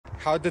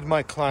How did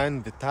my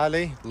client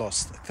Vitaly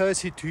lost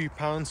 32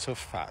 pounds of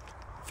fat?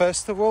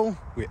 First of all,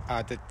 we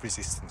added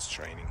resistance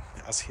training,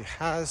 as he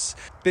has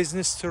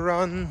business to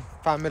run,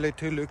 family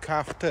to look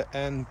after,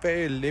 and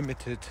very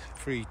limited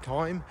free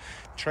time.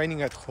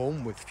 Training at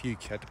home with few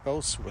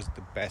kettlebells was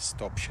the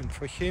best option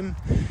for him.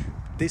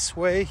 This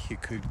way, he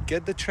could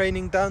get the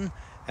training done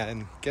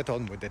and get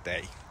on with the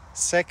day.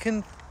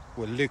 Second,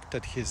 we looked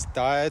at his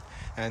diet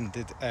and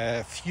did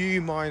a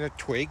few minor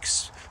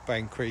tweaks by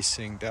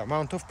increasing the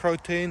amount of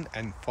protein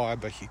and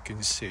fiber he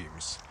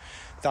consumes.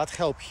 That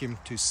helped him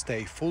to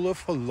stay fuller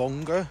for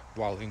longer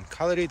while in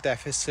calorie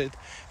deficit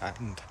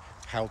and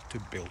helped to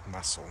build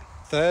muscle.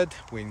 Third,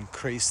 we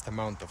increased the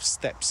amount of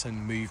steps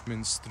and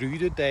movements through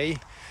the day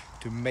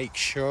to make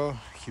sure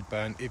he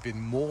burned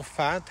even more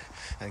fat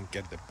and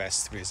get the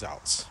best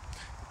results.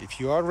 If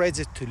you are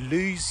ready to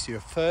lose your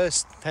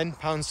first 10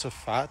 pounds of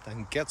fat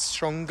and get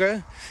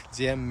stronger,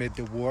 DM me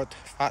the word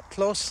fat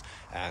loss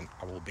and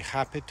I will be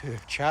happy to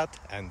chat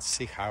and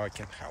see how I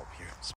can help you.